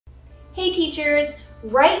Hey teachers!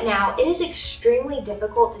 Right now, it is extremely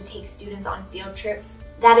difficult to take students on field trips.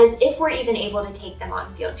 That is, if we're even able to take them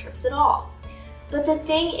on field trips at all. But the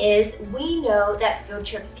thing is, we know that field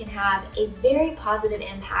trips can have a very positive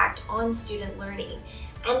impact on student learning,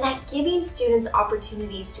 and that giving students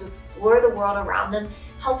opportunities to explore the world around them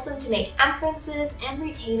helps them to make inferences and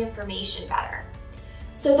retain information better.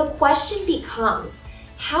 So the question becomes,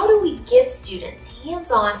 how do we give students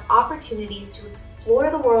hands-on opportunities to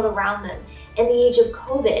explore the world around them in the age of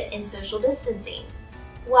COVID and social distancing?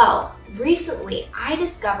 Well, recently I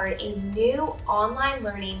discovered a new online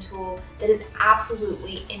learning tool that is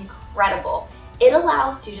absolutely incredible. It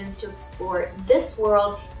allows students to explore this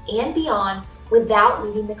world and beyond without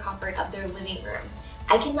leaving the comfort of their living room.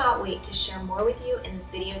 I cannot wait to share more with you in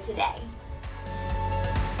this video today.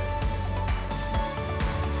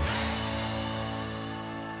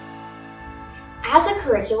 As a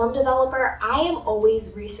curriculum developer, I am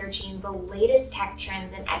always researching the latest tech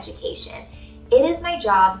trends in education. It is my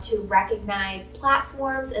job to recognize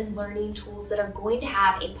platforms and learning tools that are going to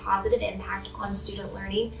have a positive impact on student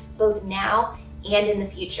learning, both now and in the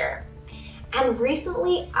future. And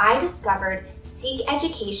recently, I discovered Seek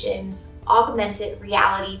Education's Augmented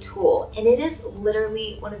Reality tool, and it is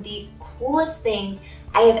literally one of the coolest things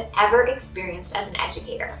I have ever experienced as an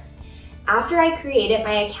educator. After I created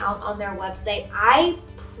my account on their website, I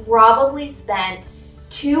probably spent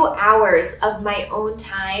 2 hours of my own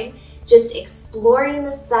time just exploring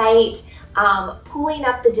the site, pulling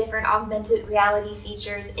up the different augmented reality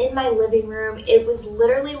features in my living room. It was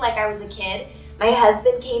literally like I was a kid. My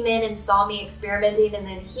husband came in and saw me experimenting, and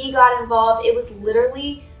then he got involved. It was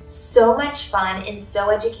literally so much fun and so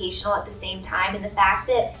educational at the same time. And the fact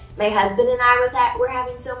that my husband and I were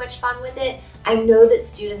having so much fun with it, I know that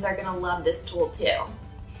students are gonna love this tool too.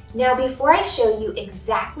 Now, before I show you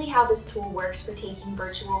exactly how this tool works for taking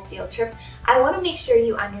virtual field trips, I wanna make sure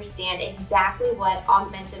you understand exactly what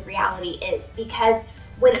augmented reality is, because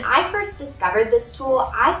when I first discovered this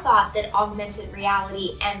tool, I thought that augmented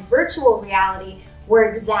reality and virtual reality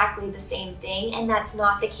were exactly the same thing, and that's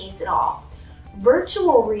not the case at all.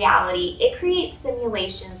 Virtual reality, it creates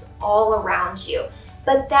simulations all around you,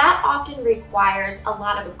 but that often requires a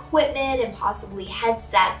lot of equipment and possibly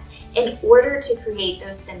headsets in order to create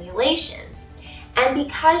those simulations. And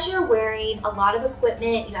because you're wearing a lot of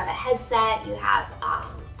equipment, you have a headset, you have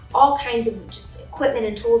all kinds of just equipment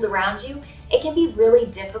and tools around you, it can be really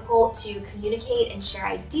difficult to communicate and share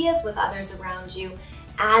ideas with others around you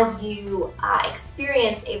as you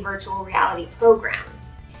experience a virtual reality program.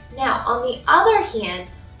 Now, on the other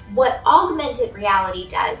hand, what augmented reality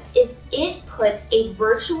does is it puts a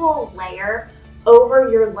virtual layer over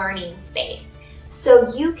your learning space.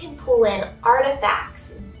 So you can pull in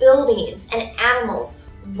artifacts, buildings, and animals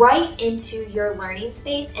right into your learning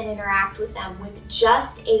space and interact with them with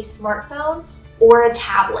just a smartphone or a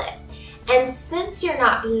tablet. And since you're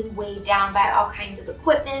not being weighed down by all kinds of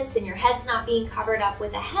equipment and your head's not being covered up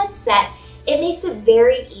with a headset, it makes it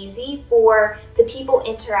very easy for the people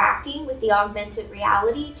interacting with the augmented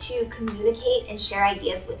reality to communicate and share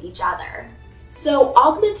ideas with each other. So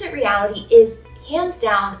augmented reality is hands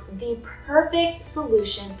down the perfect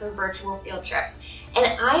solution for virtual field trips.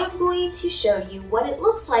 And I am going to show you what it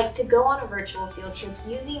looks like to go on a virtual field trip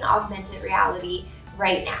using augmented reality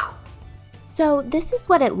right now. So this is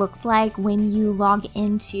what it looks like when you log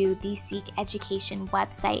into the Seek Education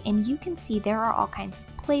website, and you can see there are all kinds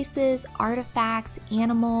of places, artifacts,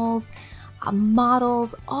 animals,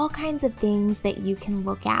 models, all kinds of things that you can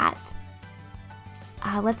look at.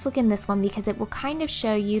 Let's look in this one because it will kind of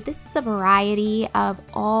show you, this is a variety of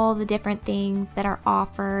all the different things that are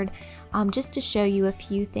offered, just to show you a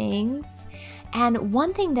few things. And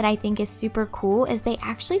one thing that I think is super cool is they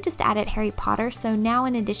actually just added Harry Potter. So now,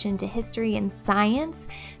 in addition to history and science,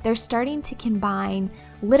 they're starting to combine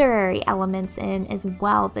literary elements in as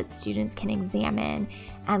well that students can examine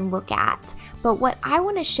and look at. But what I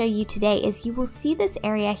want to show you today is you will see this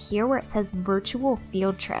area here where it says virtual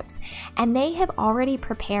field trips, and they have already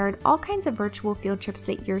prepared all kinds of virtual field trips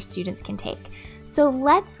that your students can take. So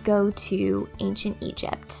let's go to ancient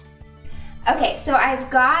Egypt. Okay, so I've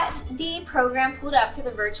got the program pulled up for the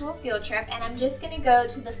virtual field trip, and I'm just going to go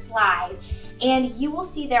to the slide, and you will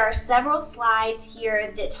see there are several slides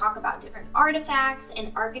here that talk about different artifacts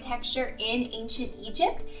and architecture in ancient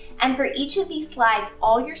Egypt. And for each of these slides,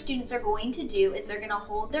 all your students are going to do is they're going to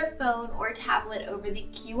hold their phone or tablet over the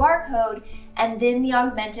QR code, and then the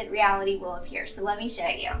augmented reality will appear. So let me show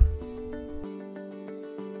you.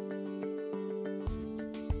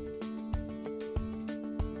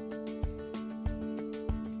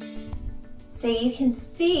 So you can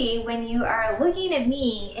see when you are looking at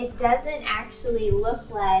me, it doesn't actually look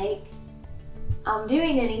like I'm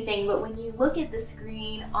doing anything, but when you look at the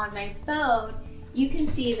screen on my phone, you can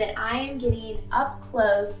see that I am getting up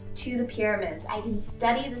close to the pyramids. I can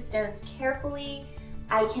study the stones carefully.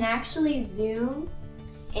 I can actually zoom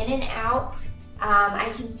in and out.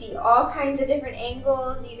 I can see all kinds of different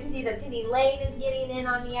angles. You can see that Penny Lane is getting in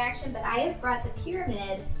on the action, but I have brought the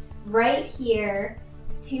pyramid right here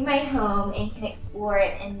to my home and can explore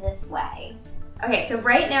it in this way. Okay, so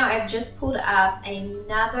right now I've just pulled up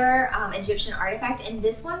another Egyptian artifact, and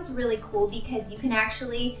this one's really cool because you can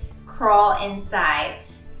actually crawl inside.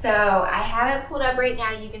 So I have it pulled up right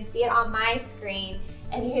now. You can see it on my screen,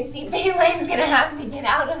 and you can see Penny Lane's gonna have to get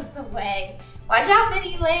out of the way. Watch out,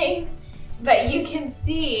 Penny Lane! But you can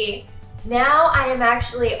see now I am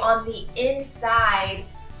actually on the inside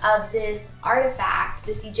of this artifact,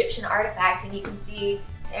 this Egyptian artifact, and you can see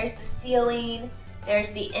there's the ceiling,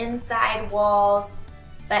 there's the inside walls,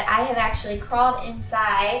 but I have actually crawled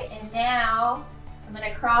inside, and now I'm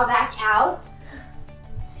gonna crawl back out,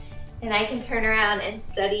 and I can turn around and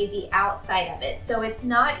study the outside of it. So it's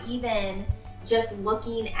not even just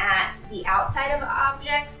looking at the outside of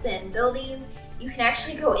objects and buildings. You can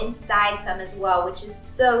actually go inside some as well, which is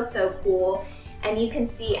so, so cool. And you can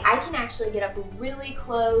see I can actually get up really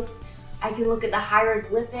close. I can look at the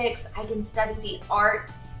hieroglyphics. I can study the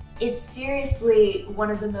art. It's seriously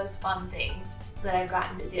one of the most fun things that I've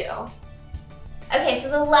gotten to do. Okay, so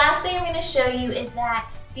the last thing I'm going to show you is that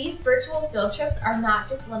these virtual field trips are not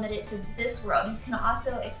just limited to this world. You can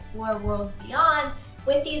also explore worlds beyond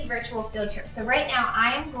with these virtual field trips. So right now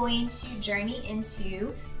I am going to journey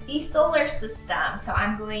into the solar system. So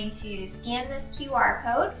I'm going to scan this QR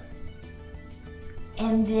code,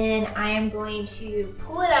 and then I am going to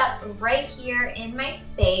pull it up right here in my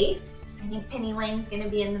space. I think Penny Lane's going to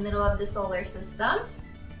be in the middle of the solar system.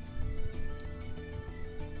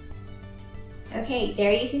 Okay,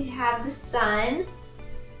 there you can have the sun,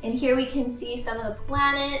 and here we can see some of the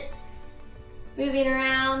planets moving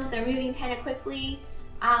around. They're moving kind of quickly,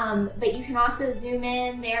 but you can also zoom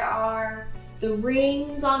in. There are the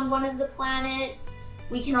rings on one of the planets.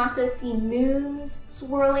 We can also see moons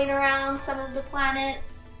swirling around some of the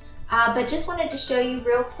planets. But just wanted to show you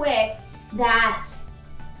real quick that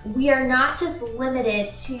we are not just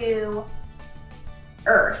limited to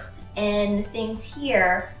Earth and things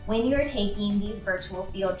here when you're taking these virtual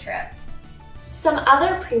field trips. Some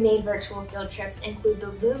other pre-made virtual field trips include the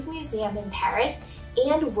Louvre Museum in Paris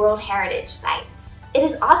and World Heritage Sites. It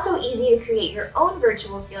is also easy to create your own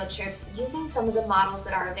virtual field trips using some of the models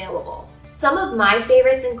that are available. Some of my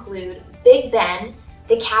favorites include Big Ben,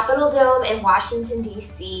 the Capitol Dome in Washington,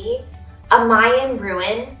 D.C., a Mayan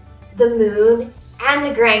ruin, the moon, and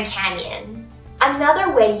the Grand Canyon.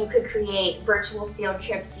 Another way you could create virtual field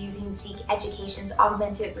trips using Seek Education's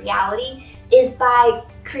augmented reality is by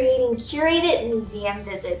creating curated museum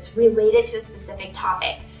visits related to a specific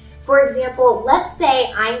topic. For example, let's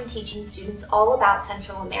say I am teaching students all about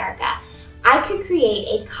Central America. I could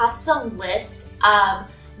create a custom list of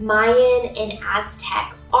Mayan and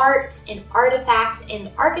Aztec art and artifacts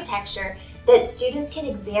and architecture that students can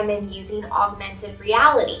examine using augmented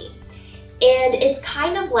reality. And it's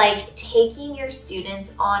kind of like taking your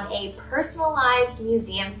students on a personalized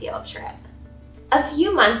museum field trip. A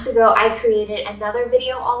few months ago, I created another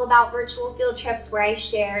video all about virtual field trips where I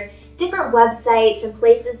shared different websites and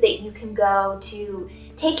places that you can go to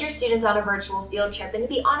take your students on a virtual field trip. And to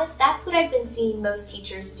be honest, that's what I've been seeing most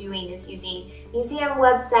teachers doing, is using museum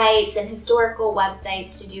websites and historical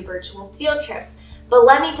websites to do virtual field trips. But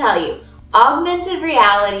let me tell you, augmented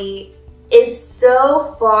reality is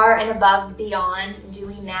so far and above beyond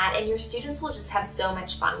doing that, and your students will just have so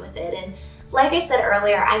much fun with it. And like I said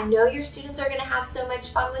earlier, I know your students are gonna have so much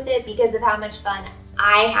fun with it because of how much fun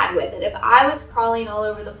I had with it. If I was crawling all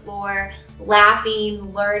over the floor,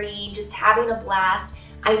 laughing, learning, just having a blast,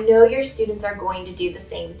 I know your students are going to do the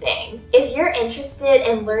same thing. If you're interested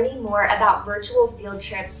in learning more about virtual field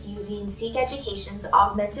trips using Seek Education's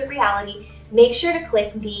augmented reality, make sure to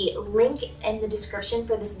click the link in the description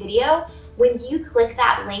for this video. When you click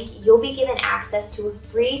that link, you'll be given access to a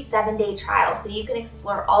free 7-day trial so you can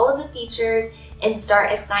explore all of the features and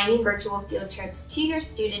start assigning virtual field trips to your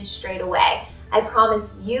students straight away. I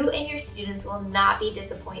promise you and your students will not be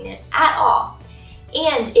disappointed at all.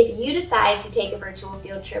 And if you decide to take a virtual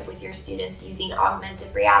field trip with your students using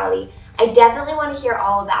augmented reality, I definitely want to hear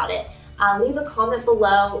all about it. Leave a comment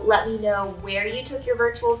below. Let me know where you took your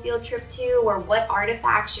virtual field trip to or what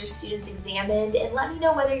artifacts your students examined, and let me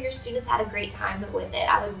know whether your students had a great time with it.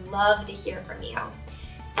 I would love to hear from you.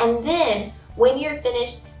 And then when you're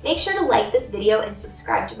finished, Make sure to like this video and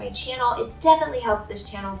subscribe to my channel. It definitely helps this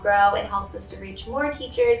channel grow. It helps us to reach more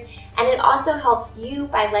teachers, and it also helps you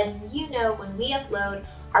by letting you know when we upload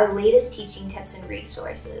our latest teaching tips and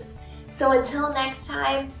resources. So until next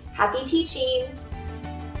time, happy teaching!